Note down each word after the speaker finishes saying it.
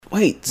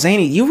Wait,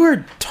 Zany, you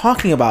were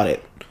talking about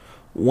it.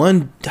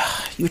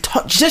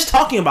 Just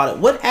talking about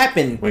it. What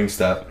happened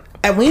Wingstop.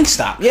 at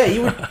Wingstop? Yeah,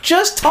 you were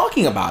just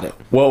talking about it.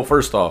 Well,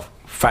 first off,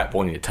 Fat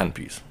Boy need a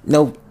 10-piece.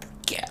 No,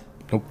 yeah,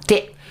 No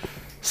dick.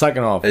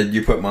 Second off,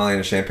 You put Molly in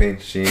a champagne.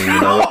 She didn't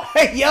even know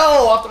it. yo,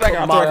 off the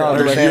record, Off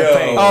the record.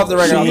 Yo. off the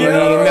record, She didn't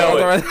even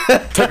know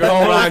it. Took it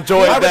home and I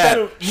enjoyed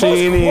that. She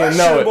didn't even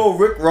know it. Questionable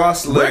Rick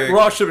Ross lyric. Rick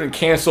Ross should have been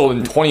canceled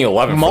in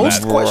 2011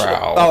 Most for that.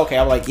 questionable. Oh, okay,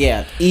 I'm like,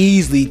 yeah,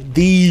 easily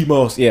the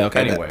most. Yeah,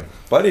 okay. Anyway.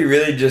 Buddy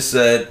really just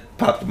said,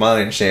 pop the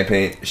Molly in a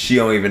champagne. She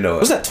don't even know it.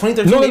 Was that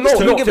 2013? No, Maybe it's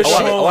no, give a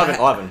shit.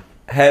 11.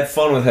 Had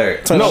fun with her.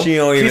 No, she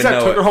don't he even said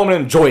know took her it. home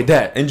and enjoyed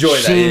that. Enjoyed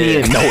she that, didn't yeah.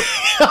 even know it.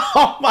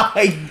 Oh my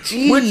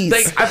jeez.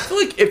 I feel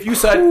like if you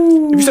said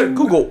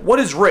Google, what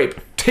is rape?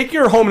 Take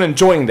her home and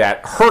enjoying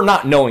that, her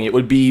not knowing it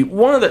would be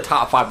one of the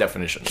top 5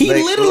 definitions. He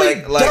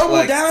literally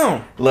doubled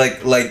down.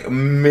 Like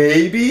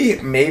maybe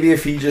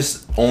if he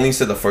just only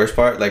said the first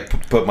part,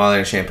 like put Molly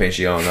in champagne,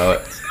 she don't know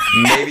it.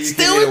 Maybe you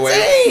Still can get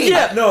away. insane.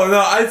 Yeah. No,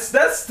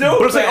 that's still.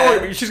 But it's like,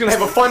 oh, she's gonna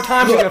have a fun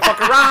time. She's gonna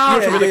fuck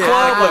around. She'll be in the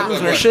club, like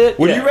losing her shit.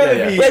 Would you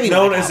rather be Maybe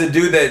known not. as a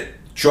dude that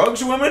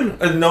drugs women,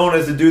 or known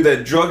as a dude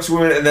that drugs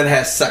women and then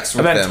has sex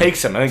with And then them?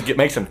 takes him and then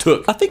makes him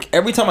took. I think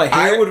every time I hear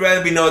I it, would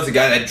rather be known as a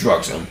guy that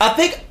drugs them. I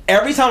think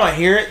every time I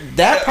hear it,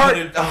 that part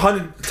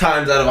 100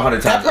 times out of 100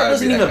 times. that part I'd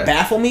doesn't be even guy.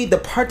 baffle me. The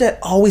part that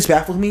always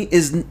baffles me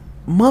is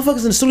motherfuckers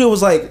in the studio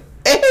was like,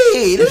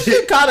 hey, this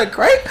shit kind of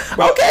crazy.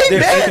 Okay,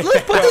 there's- man,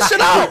 let's put this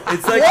shit out.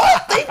 It's like- what?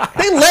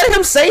 They let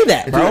him say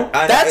that, bro. Dude,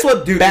 That's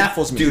what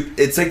baffles me. Dude,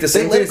 it's like the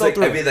same let thing it as go like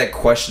through. I mean that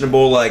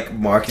questionable like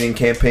marketing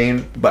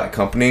campaign by a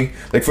company.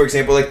 Like for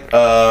example, like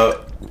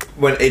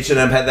when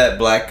H&M had that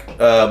black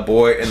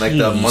boy in like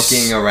the Jeez.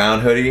 monkeying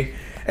around hoodie.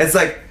 It's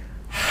like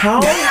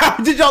how How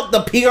did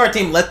the PR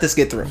team let this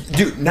get through?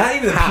 dude, not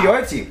even the How?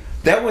 PR team.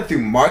 That went through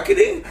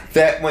marketing.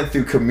 That went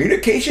through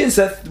communications.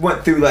 That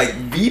went through like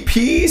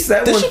VPs.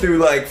 That This went should- through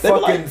like they were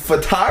fucking like,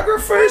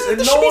 photographers. And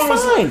this no should be one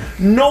was fine.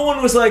 no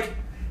one was like,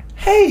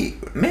 hey,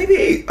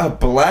 maybe a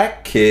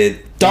black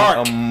kid,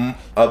 Dark. a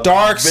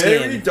Dark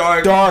very skin.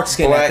 dark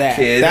skin black at that.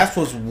 kid. That's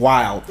what's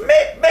wild.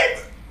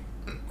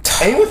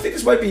 Anyone think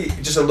this might be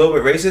just a little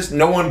bit racist?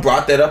 No one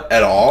brought that up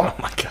at all. Oh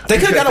my god. They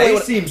could have got away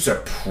with seem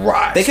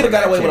surprised. They could have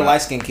when got away that with a came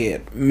light skinned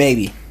kid.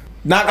 Maybe.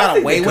 Not I got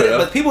think away they with it, could've.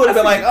 but people would have I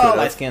been like, think they oh, could've.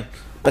 light skin.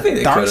 But think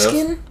they dark could've.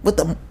 skin with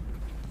the.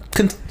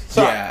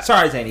 Yeah.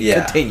 Sorry, Zany.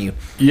 Yeah. Continue.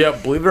 Yeah,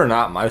 believe it or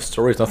not, my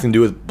story has nothing to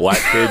do with black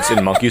kids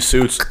in monkey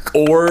suits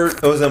or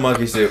out. It was a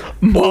monkey suit.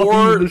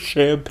 or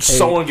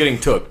someone getting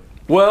took.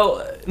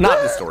 Well,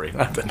 not this story.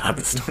 Not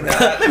this story.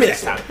 Maybe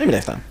next time. Maybe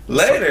next time.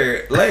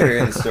 Later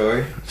in the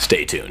story.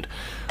 Stay tuned.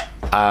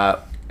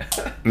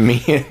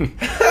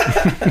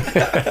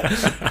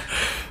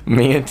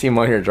 Me and T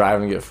Money are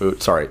driving to get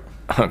food. Sorry,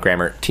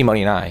 grammar. T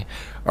Money and I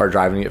are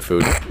driving to get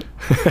food.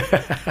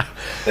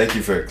 Thank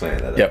you for clearing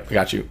that up. Yep,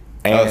 got you.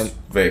 I was And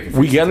very confused.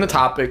 we get on the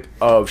topic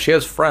of she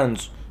has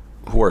friends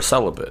who are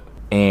celibate.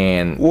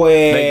 And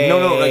Wait,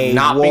 like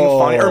not being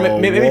funny, or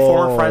maybe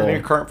former whoa. friends,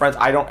 maybe current friends.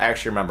 I don't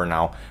actually remember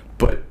now,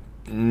 but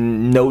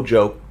no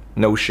joke,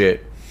 no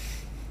shit.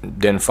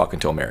 Didn't fuck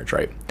until marriage,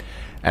 right?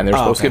 And they're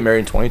supposed to okay. get married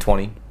in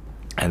 2020,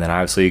 and then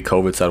obviously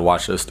COVID said,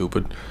 "Watch this,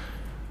 stupid."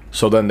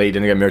 So then they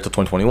didn't get married till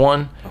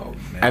 2021. Oh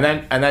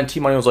man. And then T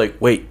Money was like,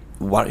 "Wait,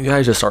 why don't you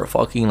guys just start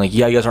fucking? Like,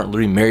 yeah, you guys aren't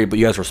literally married, but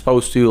you guys are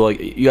supposed to. Like,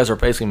 you guys are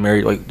basically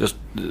married. Like, just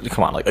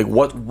come on. Like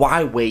what?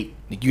 Why wait?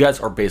 Like, you guys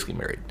are basically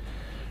married."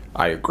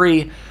 I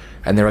agree,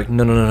 and they're like,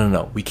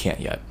 "No, we can't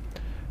yet."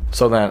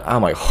 So then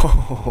I'm like,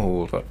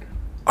 "Oh,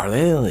 are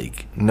they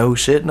like no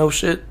shit,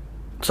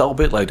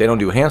 celibate? Like they don't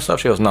do hand stuff?"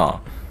 She goes,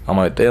 "No." I'm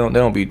like, "They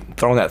don't be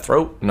throwing that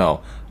throat?"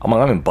 No. I'm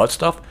like, "I'm in butt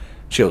stuff."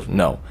 She goes,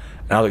 "No."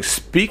 And I was like,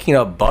 "Speaking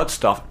of butt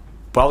stuff,"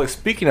 but I was like,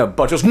 "Speaking of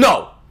butt," she goes,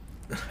 "No."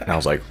 And I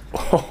was like,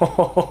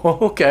 oh,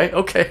 okay,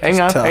 hang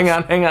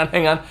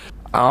on.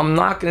 I'm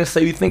not going to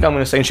say you think I'm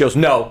going to say. And she goes,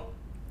 no.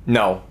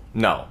 I'm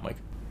like,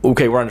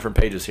 okay, we're on different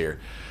pages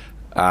here.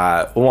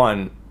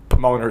 One,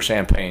 promoting her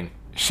champagne.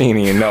 She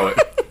didn't even know it.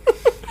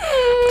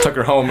 Took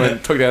her home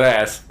and took that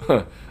ass.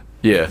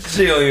 Yeah.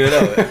 She don't even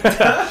know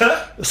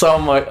it. So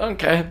I'm like,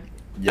 okay.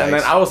 Yikes. And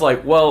then I was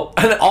like, well,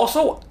 and then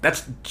also,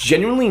 that's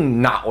genuinely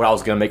not what I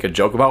was going to make a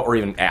joke about or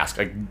even ask.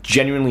 Like,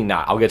 genuinely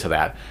not. I'll get to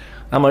that.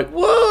 I'm like,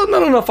 well,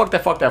 no, fuck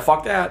that.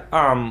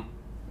 What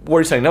are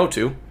you saying no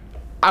to?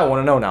 I want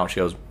to know now. She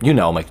goes, you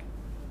know. I'm like,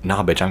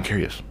 nah, bitch, I'm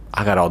curious.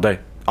 I got all day.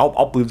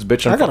 I'll believe this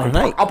bitch in I got fucking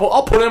all night. park.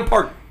 I'll put it in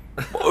park.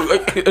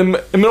 in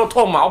the middle of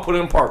 12 mile, I'll put it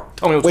in park.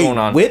 Tell me what's going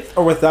on. With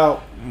or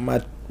without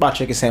my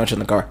chicken sandwich in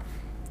the car?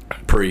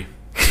 Pre.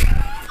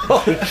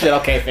 Oh shit!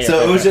 Okay, fair.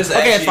 So it was just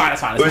okay. actually,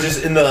 It's fine. It was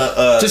just in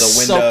the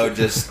window,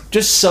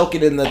 just soak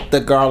it in the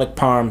garlic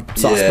parm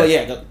sauce. Yeah. But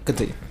yeah,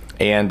 continue.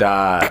 And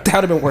That would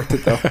have been worth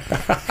it though.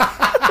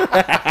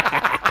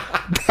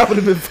 That would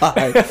have been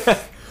fine.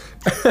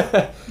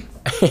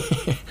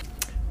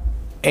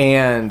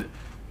 and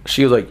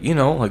she was like, you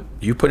know, like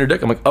you put in your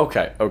dick. I'm like,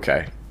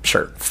 okay,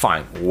 sure,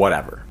 fine,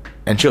 whatever.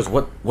 And she goes,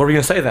 what were you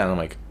gonna say then? I'm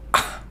like,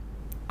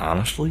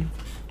 honestly,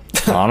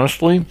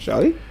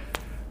 Shall we?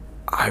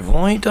 I've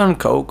only done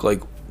coke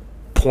like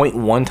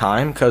 0.1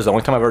 time because the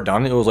only time I've ever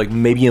done it was like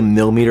maybe a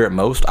millimeter at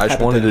most. I just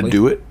wanted to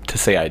do it to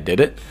say I did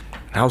it.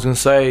 And I was gonna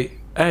say,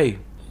 hey,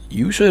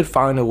 you should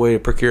find a way to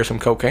procure some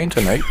cocaine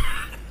tonight.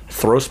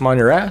 Throw some on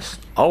your ass.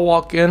 I'll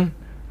walk in.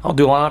 I'll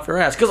do a line off your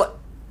ass because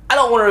I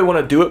don't really want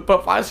to do it.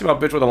 But if I see my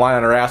bitch with a line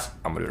on her ass,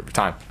 I'm gonna do it every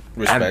time.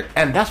 Respect.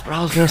 And that's what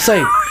I was gonna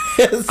say.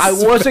 I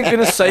wasn't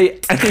gonna say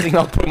anything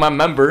about putting my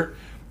member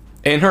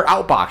in her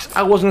outbox.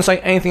 I wasn't gonna say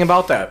anything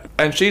about that.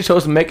 And she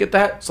chose to make it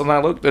that. So then I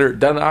looked at her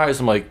dead in the eyes.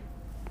 I'm like,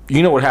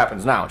 you know what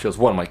happens now? She goes,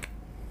 what? I'm like,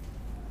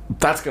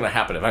 that's gonna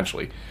happen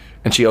eventually.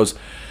 And she goes,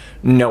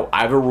 no,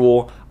 I have a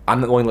rule. I'm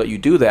not going to let you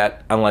do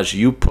that unless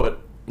you put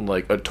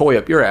like a toy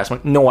up your ass. I'm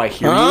like, no, I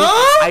hear you.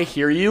 I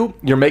hear you.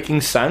 You're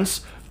making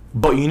sense.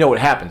 But you know what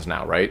happens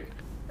now, right?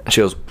 And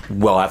she goes,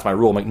 well, that's my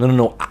rule. I'm like,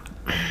 no.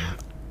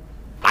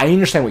 I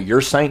understand what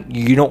you're saying.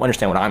 You don't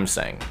understand what I'm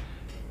saying.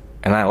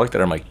 And I looked at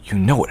her. I'm like, you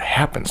know what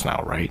happens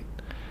now, right?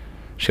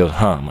 She goes,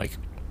 huh? I'm like,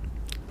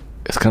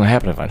 it's going to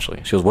happen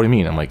eventually. She goes, what do you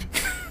mean? I'm like,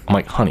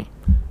 honey,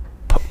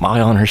 put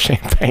Molly on her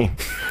champagne.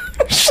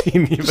 She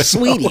didn't even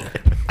Sweetie. know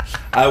it.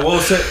 I will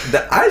say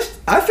that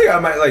I think I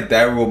might like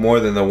that rule more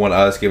than the one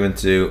I was given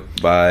to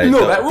by That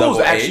rule is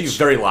Double actually H.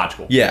 very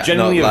logical. Yeah,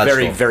 genuinely no, a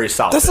very, logical. very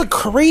solid. That's a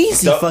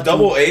crazy fucking...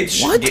 Double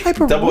H. What type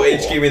of Double rule?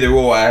 H gave me the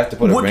rule. I have to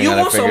put a Would ring you on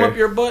a want some finger. up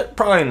your butt?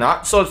 Probably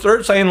not. So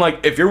they're saying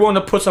like, if you're willing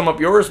to put some up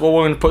yours, we're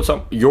willing to put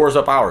some yours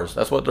up ours.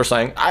 That's what they're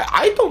saying.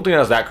 I don't think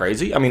that's that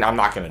crazy. I mean, I'm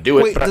not going to do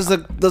it. Wait,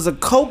 but does a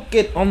Coke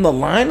get on the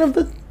line of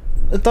the...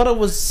 I thought it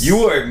was...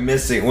 You are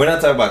missing. We're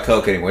not talking about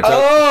coke anymore.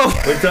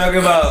 We're talking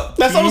about.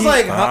 That's what I was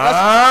like.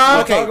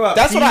 We're Okay, talking about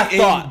that's what I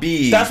thought.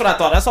 P&B. That's what I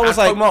thought. That's what I was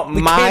like. about we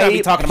cannot be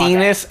my talking about that.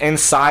 penis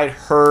inside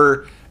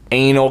her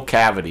anal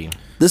cavity.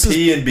 This is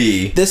P and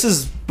B. this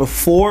is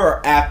before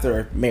or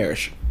after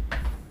marriage.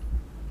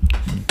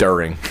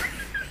 During.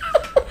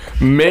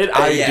 Mid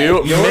I Yeah, do.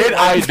 your- Mid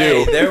I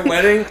okay, do. Their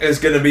wedding is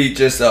gonna be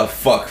just a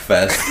fuck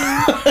fest.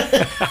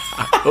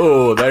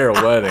 Oh, their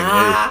wedding.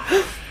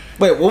 eh?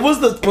 Wait, what was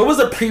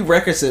the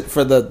prerequisite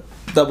for the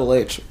Double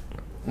H?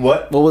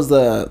 What? What was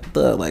the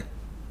like?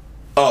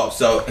 Oh,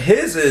 so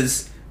his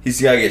is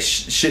he's gotta get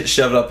shit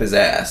shoved up his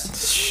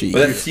ass. Shit.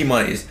 But that's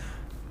T-Money's.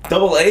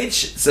 Double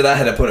H said I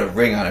had to put a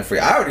ring on it for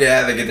you. I would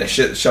rather get that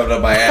shit shoved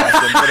up my ass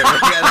than put a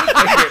ring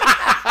on it.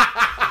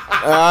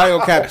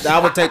 I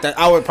would take that.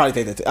 I would probably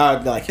take that. Too.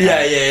 I'd be like,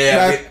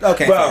 Yeah.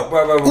 Okay, Bro.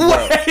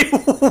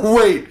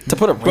 Wait, to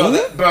put a ring?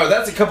 Bro,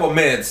 that's a couple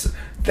minutes.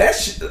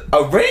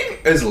 A ring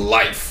is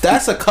life.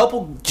 That's a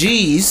couple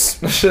G's.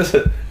 That's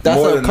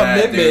More a than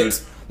that, commitment. dude.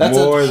 That's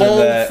More a than whole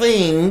that.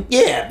 thing.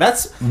 Yeah,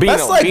 that's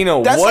Bino, like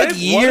Bino, that's what like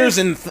if- years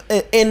in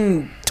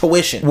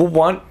tuition. Well,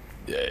 one,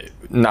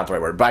 not the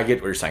right word, but I get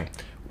what you're saying.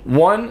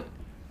 One,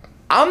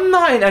 I'm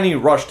not in any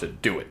rush to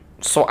do it,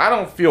 so I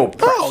don't feel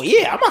pressed. Oh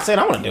yeah, I'm not saying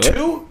I want to do it.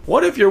 Two,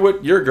 what if you're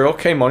with your girl,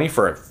 K Money,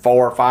 for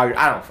 4 or 5 years?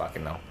 I don't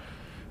fucking know.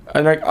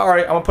 And like, all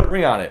right, I'm gonna put a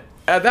ring on it.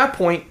 At that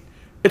point,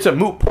 it's a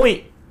moot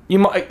point. You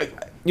might,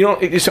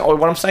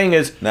 what I'm saying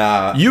is,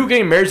 Nah. you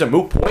getting married is a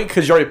moot point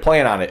because you're already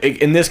planning on it.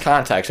 In this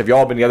context, if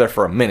y'all been together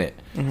for a minute,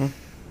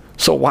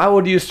 so why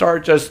would you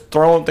start just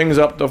throwing things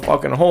up the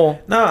fucking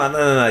hole? No.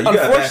 You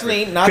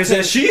Unfortunately, not because to-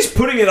 if she's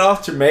putting it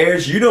off to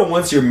marriage, you know,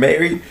 once you're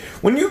married,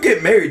 when you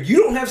get married,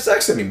 you don't have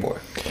sex anymore.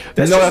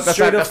 No, just that's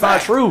straight not up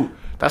fact. true.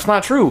 That's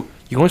not true.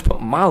 You always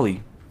put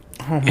Molly.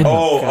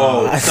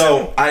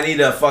 So I need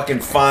to fucking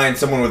find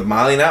someone with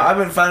Molly now? I've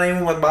been finding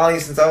anyone with Molly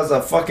since I was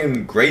a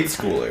fucking grade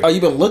schooler. Oh,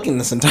 you've been looking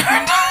this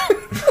entire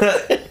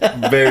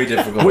time. Very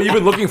difficult. What, you've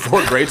been looking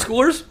for grade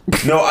schoolers?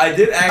 No, I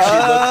did actually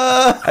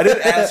look. I did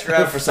ask her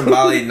out for some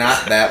Molly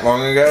not that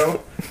long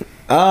ago.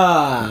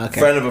 Okay.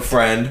 Friend of a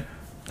friend.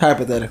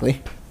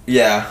 Hypothetically,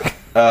 Yeah.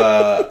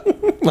 I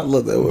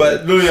love that word.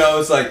 But literally, I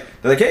was like,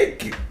 they're like, hey,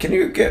 can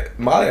you get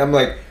Molly? I'm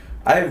like,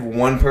 I have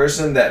one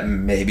person that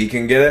maybe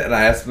can get it, and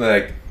I asked them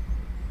like,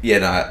 yeah,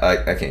 no,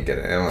 I can't get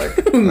it. And I'm like,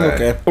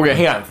 okay. Okay,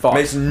 hang on. Thoughts.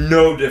 Makes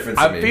no difference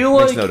to I me. feel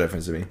Makes like- no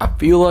difference to me. I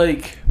feel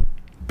like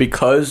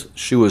because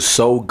she was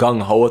so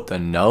gung ho at the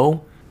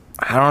no,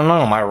 I don't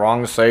know. Am I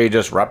wrong to say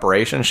just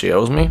reparations she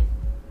owes me?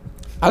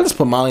 I just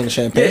put Molly in the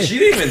champagne. Yeah, she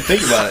didn't even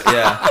think about it.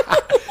 Yeah.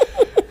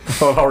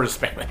 Oh, we're just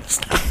spamming this.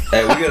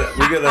 Hey,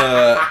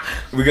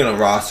 we're gonna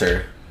Ross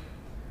her.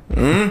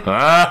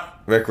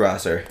 Rick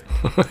Ross her.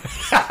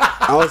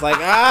 I was like,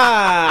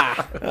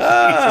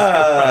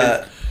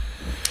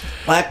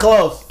 like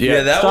close.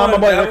 Yeah, that Shout out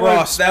one. my boy That Rick one.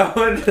 Ross. That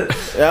one.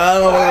 Yeah,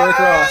 my boy Rick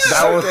Ross.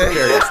 That was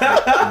precarious.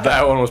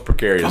 That one was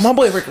precarious. My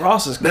boy Rick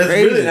Ross is That's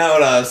crazy. really not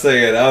what I was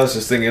thinking. I was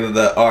just thinking of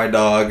the R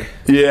dog.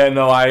 Yeah,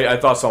 no, I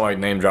thought someone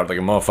name dropped like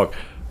a motherfucker.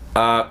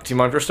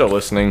 Timon, if you're still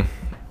listening,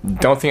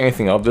 don't think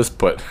anything of this,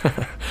 but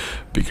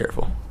be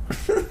careful.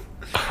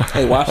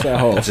 Hey, watch that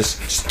hole.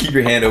 Just keep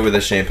your hand over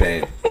the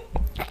champagne.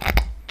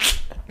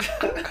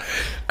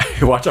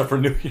 Watch out for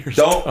New Year's.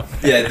 Don't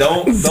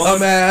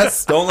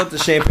Dumbass. don't let the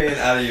champagne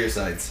out of your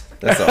sights.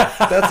 That's all.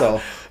 That's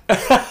all.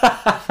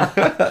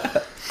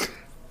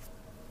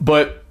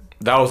 But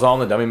that was all on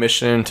the dummy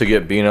mission to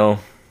get Bino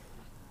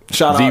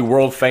Shout the out.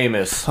 world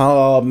famous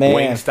Oh man.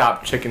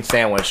 Wingstop chicken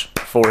sandwich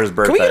for his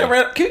birthday. Can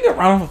we get a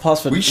round of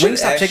applause for the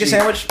Wingstop chicken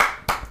sandwich?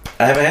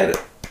 I haven't had it.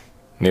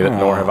 Neither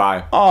nor have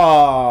I.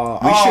 Oh,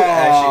 We should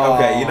actually.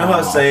 Okay, you know how I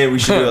was saying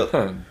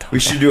we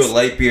should do a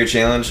light beer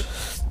challenge.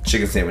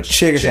 Chicken sandwich.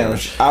 Chicken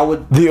sandwich. I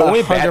would. The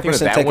only bad thing with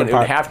 100% that take one, it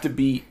part. would have to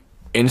be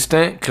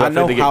instant because I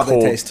know they get how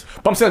cold. they taste.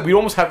 But I'm saying we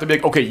almost have to be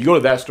like, okay, you go to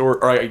that store,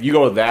 or like, you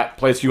go to that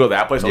place, you go to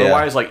that place. Yeah.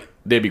 Otherwise, like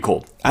they'd be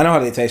cold. I know how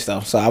they taste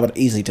though, so I would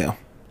easily tell.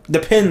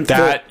 Depends.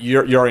 That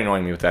you're already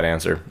annoying me with that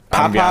answer.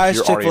 I'm gonna be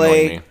honest, Popeyes, you're already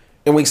Chick-fil-A, annoying me.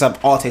 and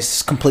Wingstop all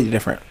taste completely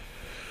different.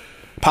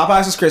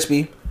 Popeyes is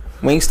crispy.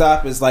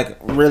 Wingstop is like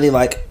really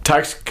like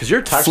Because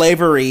you're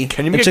flavory.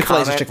 Can you and make a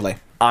Chick-fil-A is comment Chick-fil-A.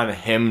 on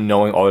him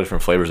knowing all the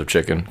different flavors of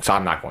chicken? Because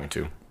I'm not going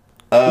to.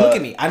 Look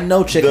at me. I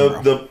know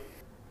chicken. Bro.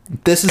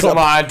 This is Come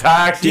on,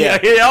 Tax. Yeah,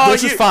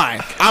 this is fine.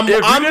 I'm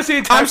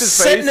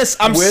setting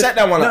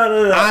that one up.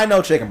 No. I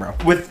know chicken, bro.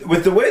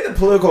 With the way the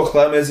political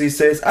climate is these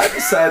days, I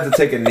decided to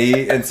take a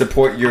knee and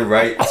support your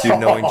right to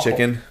knowing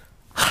chicken.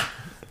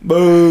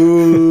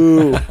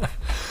 Boo.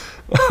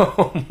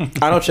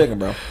 I know chicken,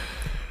 bro.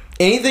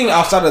 Anything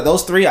outside of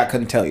those three, I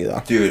couldn't tell you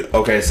though. Dude,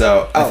 okay,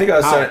 so I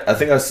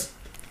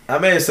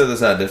may have said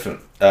this on a different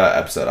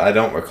episode. I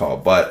don't recall,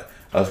 but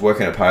I was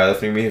working at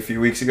powerlifting meet a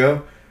few weeks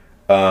ago.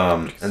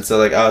 And so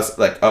like I was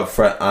like up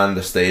front on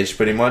the stage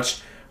pretty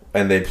much,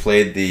 and they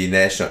played the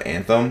national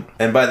anthem,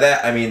 and by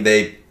that I mean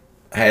they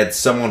had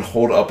someone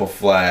hold up a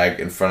flag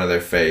in front of their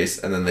face,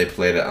 and then they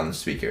played it on the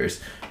speakers.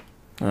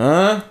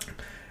 And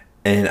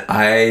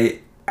I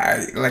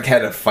like had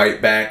to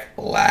fight back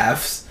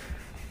laughs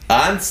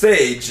on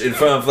stage in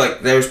front of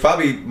like there was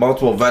probably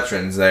multiple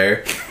veterans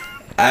there.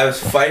 I was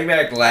fighting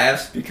back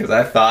laughs because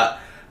I thought,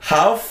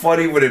 how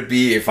funny would it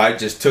be if I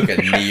just took a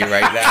knee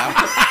right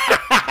now?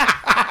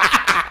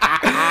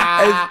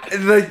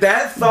 And like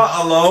that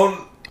thought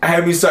alone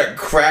had me start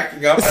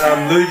cracking up, and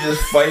I'm literally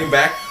just fighting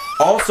back.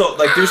 Also,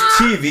 like there's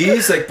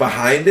TVs like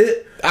behind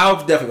it.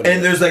 I'll definitely.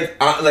 And there's like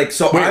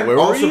I'm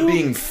also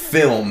being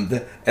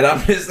filmed, and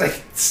I'm just like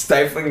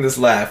stifling this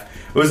laugh.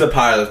 It was a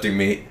powerlifting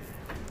meet.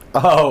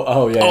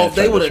 Oh yeah. Oh,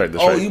 they would have.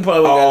 Oh, you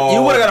probably would have.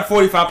 You would have got a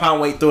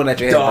 45-pound weight thrown at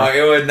your head. Dog,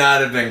 it would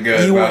not have been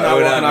good. You were bro. not It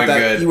would walking out been that.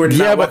 good. You were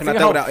not walking out think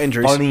that without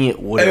injuries. Funny it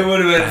would have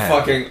been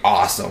fucking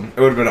awesome. It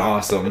would have been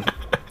awesome.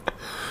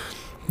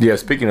 Yeah,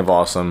 speaking of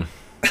awesome,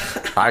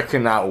 I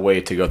cannot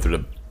wait to go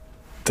through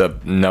the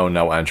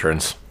no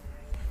entrance.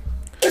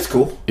 It's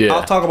cool. Yeah.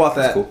 I'll talk about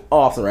that cool.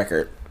 off the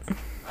record.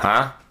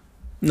 Huh?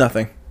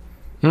 Nothing.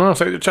 No,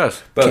 say your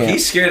chest. Bro, Can't.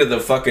 he's scared of the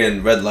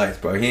fucking red lights,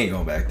 bro. He ain't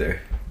going back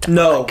there.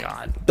 No.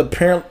 God. The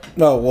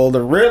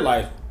red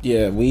light.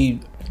 Yeah,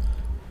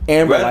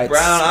 amber Red, lights.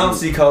 brown, I don't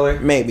see color.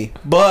 Maybe,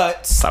 but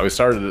That's how we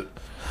started it.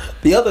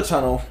 the other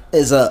tunnel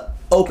is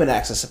open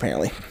access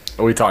apparently.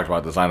 We talked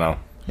about this, I know.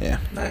 Yeah.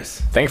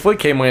 Nice. Thankfully,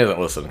 K-Money doesn't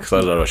listen, because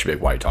otherwise she'd be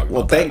like, why are you talking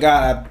Well, about thank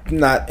God I'm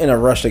not in a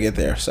rush to get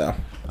there, so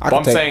I can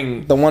I'm take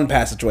saying- the one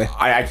passageway.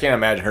 I can't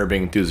imagine her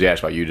being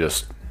enthusiastic about you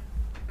just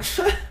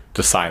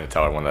deciding to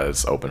tell everyone that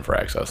it's open for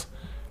access.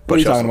 What are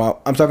you talking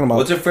about? I'm talking about.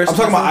 What's your first I'm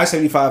talking about last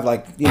I-75,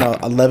 like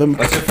 11.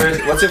 What's your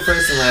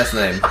first and last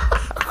name?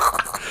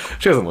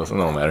 She doesn't listen,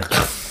 it don't matter.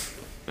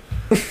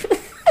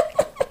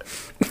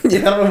 Yeah,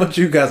 I don't know what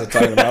you guys are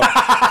talking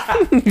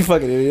about. You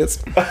fucking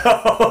idiots.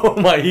 Oh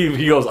my,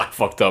 he goes, I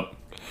fucked up.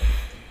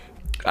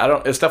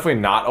 It's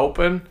definitely not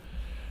open,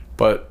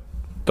 but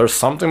there's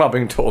something about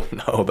being told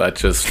no that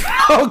just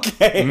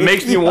Okay.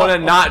 makes me want to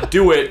not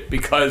do it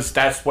because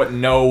that's what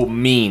no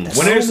means.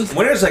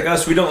 Winners like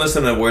us, we don't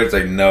listen to words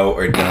like no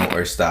or don't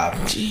or stop.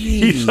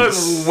 He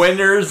says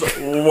winners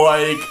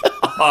like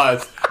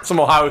us. Some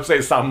Ohio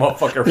State style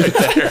motherfucker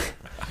right there.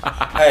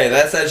 Hey,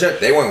 that's that joke.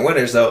 They weren't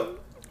winners though.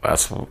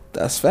 That's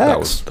facts. That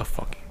was the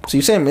fucking So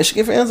you saying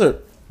Michigan fans are?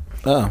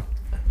 Oh.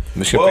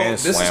 Michigan Well,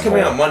 fans this is slam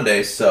coming hole. out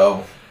Monday,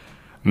 so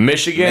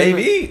Michigan,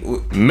 maybe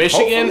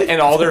Michigan, hopefully.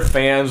 and all their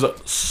fans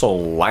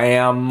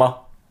slam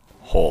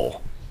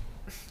hole.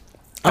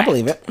 I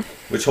believe it.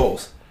 Which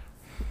holes?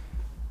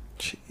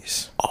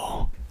 Jeez.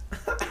 Oh,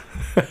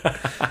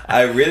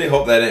 I really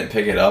hope that didn't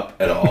pick it up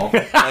at all.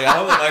 Like I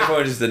hope the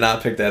microphone just did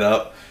not pick that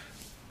up.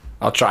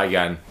 I'll try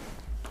again.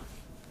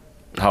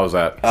 How was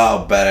that?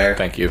 Oh, better.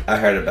 Thank you. I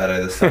heard it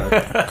better this time.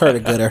 Heard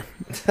it gooder.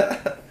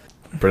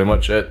 Pretty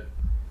much it.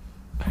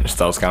 Just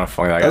that was kind of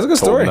funny. I That was got a good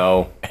told story.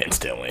 no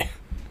instantly.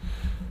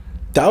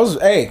 That was,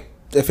 hey,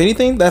 if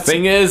anything, that's.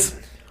 Thing is,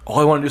 all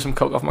I want to do is some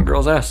coke off my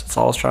girl's ass. That's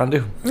all I was trying to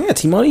do. Yeah,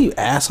 T-Money, you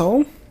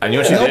asshole. And you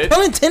know what she No did?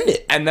 pun intended.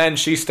 And then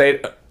she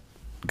stayed.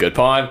 Good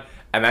pun.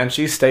 And then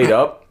she stayed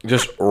up,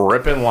 just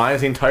ripping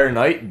lines the entire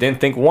night.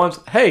 Didn't think once,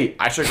 hey,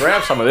 I should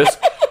grab some of this.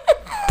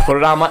 Put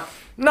it on my.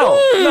 No.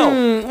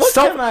 What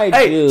can I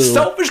do?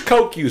 Selfish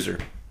coke user.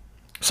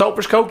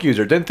 Selfish coke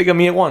user. Didn't think of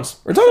me at once.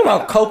 We're talking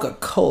about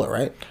Coca-Cola,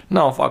 right?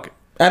 No, fuck it.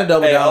 I had to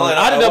double down.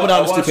 I had to double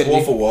down on I watched stupidity.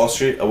 Wolf of Wall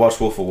Street. I watched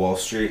Wolf of Wall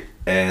Street,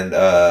 and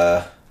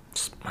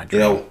It's my you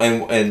dream. know,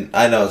 and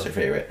I know it's your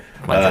favorite.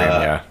 My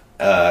dream,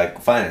 yeah.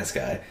 Finance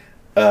guy.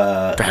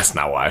 That's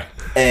not why.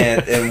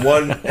 And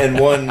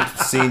one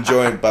scene,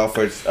 Joy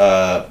Belfort's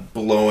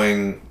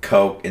blowing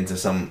coke into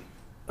some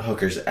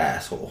hooker's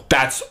asshole.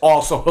 That's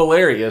also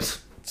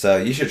hilarious. So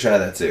you should try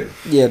that too.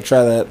 Yeah,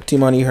 try that.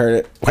 T-Money, you heard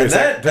it. Wait, does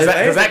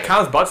that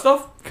count as butt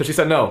stuff? Because she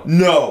said no.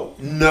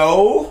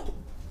 No.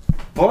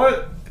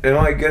 But it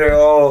might get her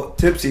all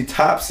tipsy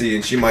topsy,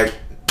 and she might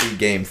be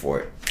game for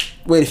it.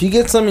 Wait, if you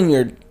get some in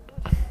your...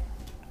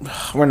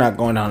 We're not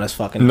going down this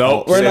fucking...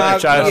 Nope. We're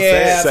not...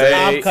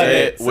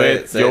 Say it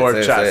with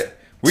your chest.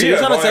 We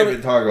don't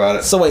even talk about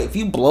it. So wait, if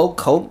you blow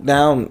coke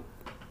down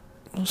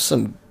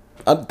some...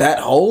 that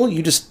hole,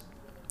 you just...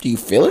 Do you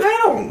feel it?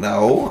 I don't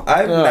know.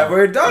 I've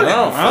never done it.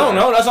 I don't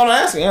know. That's what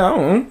I'm asking. I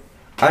don't know.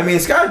 I mean,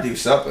 it's got to do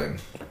something.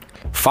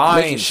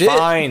 Fine.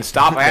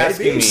 Stop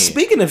asking me.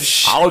 Speaking of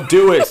shit, I'll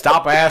do it.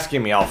 Stop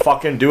asking me. I'll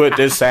fucking do it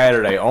this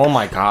Saturday. Oh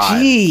my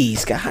god.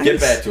 Jeez, guys.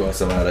 Get back to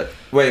us about it.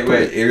 Wait.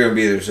 You're going to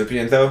be the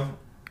recipient, though?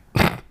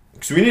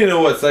 Because we need to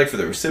know what it's like for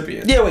the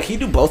recipient. Yeah, wait, can you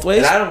do both ways?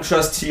 And I don't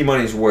trust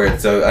T-Money's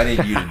word, so I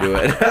need you to do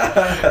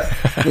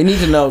it. We need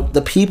to know.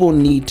 The people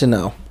need to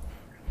know.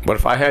 What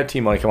if I had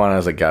T-Money come on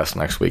as a guest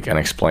next week and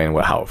explain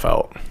how it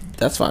felt?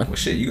 That's fine. Well,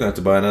 shit, you're going to have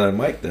to buy another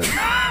mic then.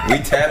 We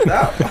tapped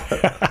out.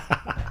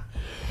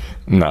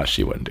 No,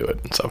 she wouldn't do it.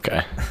 It's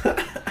okay.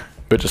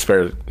 Bitch is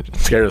scared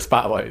of the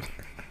spotlight.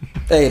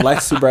 Hey,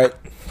 light's too bright.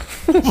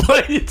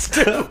 Lights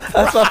too bright.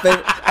 That's my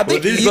favorite. I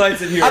think these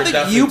lights in here I are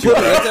think you definitely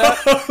put me into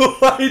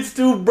that. Lights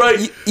too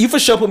bright. You for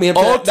sure put me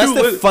into that. That's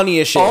the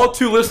funniest shit. All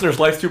two listeners,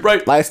 lights too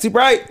bright. Light's too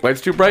bright. Lights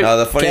too bright. No,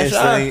 the funniest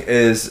thing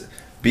is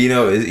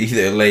Bino is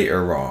either late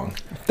or wrong.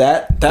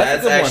 That's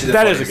actually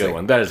that is a good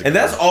one. That is a good and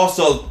that's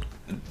also,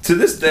 to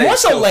this day, more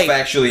so late.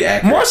 Factually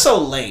accurate. More so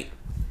late.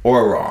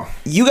 Or wrong.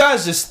 You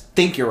guys just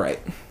think you're right.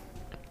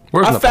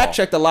 Where's I Nepal? fact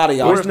checked a lot of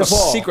y'all. Where's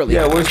Nepal? Secretly.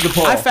 Yeah, where's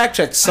Nepal? I fact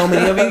checked so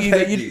many of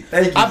you.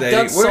 Thank you, I've Zany.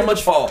 done so Where's much.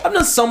 Nepal? I've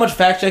done so much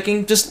fact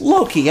checking, just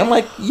low key. I'm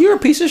like, you're a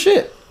piece of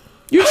shit.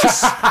 You're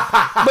just.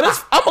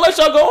 But I'm gonna let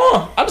y'all go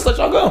on. I'll just let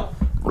y'all go.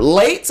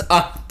 Late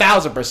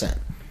 1,000%.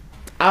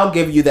 I'll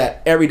give you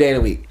that every day of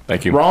the week.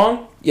 Thank you.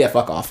 Wrong? Yeah,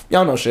 fuck off.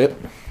 Y'all know shit.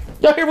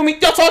 Y'all here with me?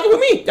 Y'all talking with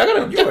me? Y'all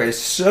gotta. You are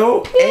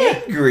so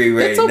angry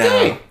right it's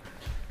okay. now.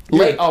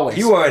 Late always.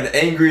 You are an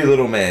angry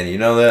little man. You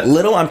know that?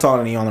 Little, I'm taller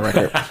than you on the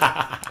record.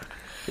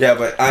 Yeah,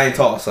 but I ain't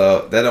tall,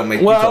 so that don't make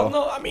me tall. Well,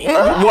 no, I mean,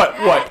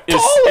 what? Is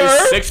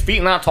 6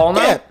 feet not tall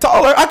now? Yeah,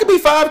 taller. I could be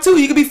 5'2".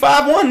 You could be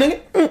 5'1",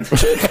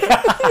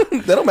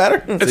 nigga. That don't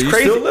matter. It's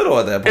crazy. Still little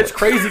at that point. It's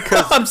crazy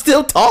because I'm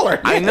still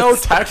taller. I know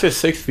Tex is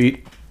 6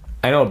 feet.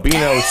 I know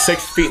Bino's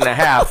 6 feet and a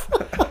half.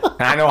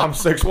 And I know I'm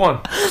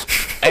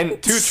 6'1".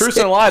 And two truths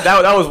and a lie.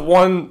 That was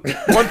one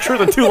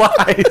truth and two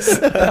lies.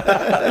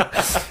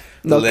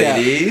 No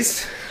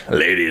Ladies,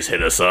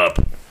 hit us up.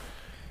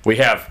 We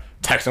have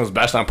Texano's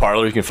Best on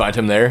Parlor. You can find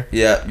him there.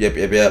 Yep.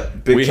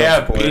 Big we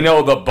have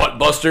Bino the Butt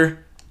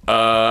Buster.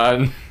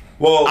 On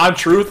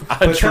Truth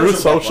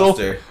Social.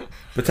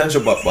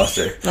 Potential butt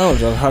buster.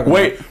 Oh,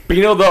 wait,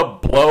 Bino the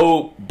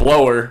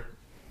blower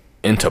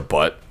into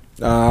butt.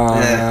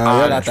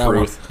 On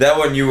Truth. That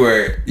one you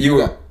were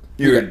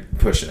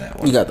pushing that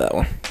one. You got that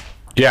one.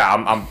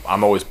 Yeah,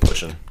 I'm always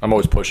pushing. I'm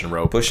always pushing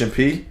rope. Pushing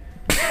P.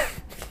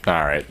 All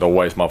right, the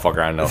whitest motherfucker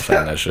I know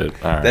saying that shit.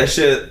 All right. That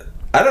shit.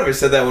 I never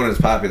said that when it was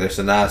popular,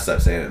 so now I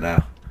stop saying it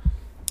now.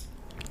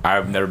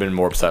 I've never been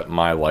more upset in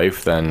my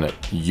life than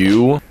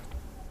you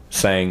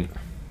saying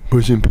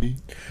pushing P.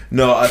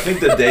 No, I think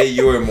the day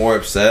you were more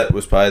upset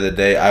was probably the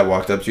day I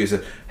walked up to you and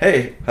said,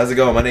 "Hey, how's it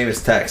going? My name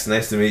is Tex.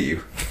 Nice to meet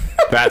you."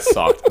 That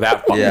sucked.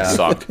 That fucking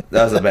sucked.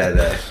 That was a bad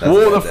day.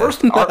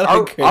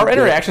 Our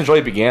interactions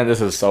really began.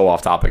 This is so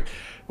off topic.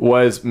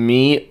 Was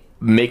me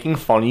making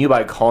fun of you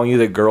by calling you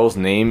the girl's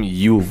name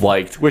you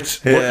liked,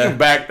 which looking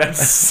back,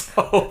 that's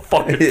so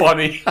fucking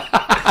funny.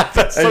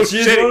 That's so and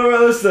she's shitty. one of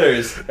our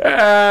listeners.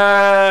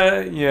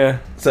 Yeah.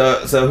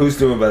 So who's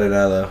doing better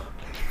now, though?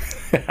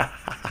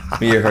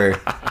 Me or her?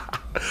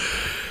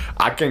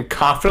 I can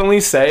confidently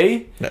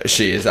say No,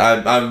 she is.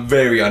 I'm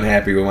very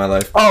unhappy with my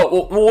life.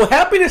 Oh, well,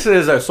 happiness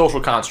is a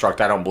social construct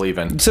I don't believe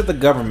in. You said the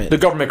government. The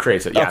government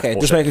creates it. Yeah, okay,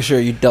 bullshit. just making sure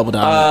you double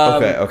down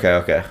on that.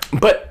 Okay.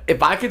 But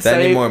if I could That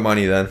say need more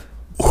money then.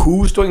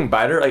 who's doing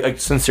better, like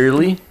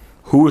sincerely,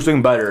 who's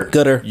doing better?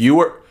 Gooder. You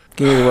are.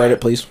 Can you write it,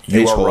 please?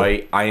 You H-hole. are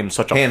right. I am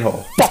such a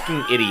Handhole.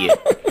 fucking idiot.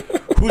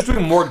 Who's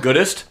doing more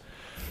goodest?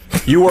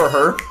 You or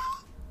her?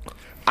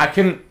 I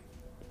can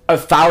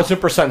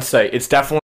 1,000% say it's definitely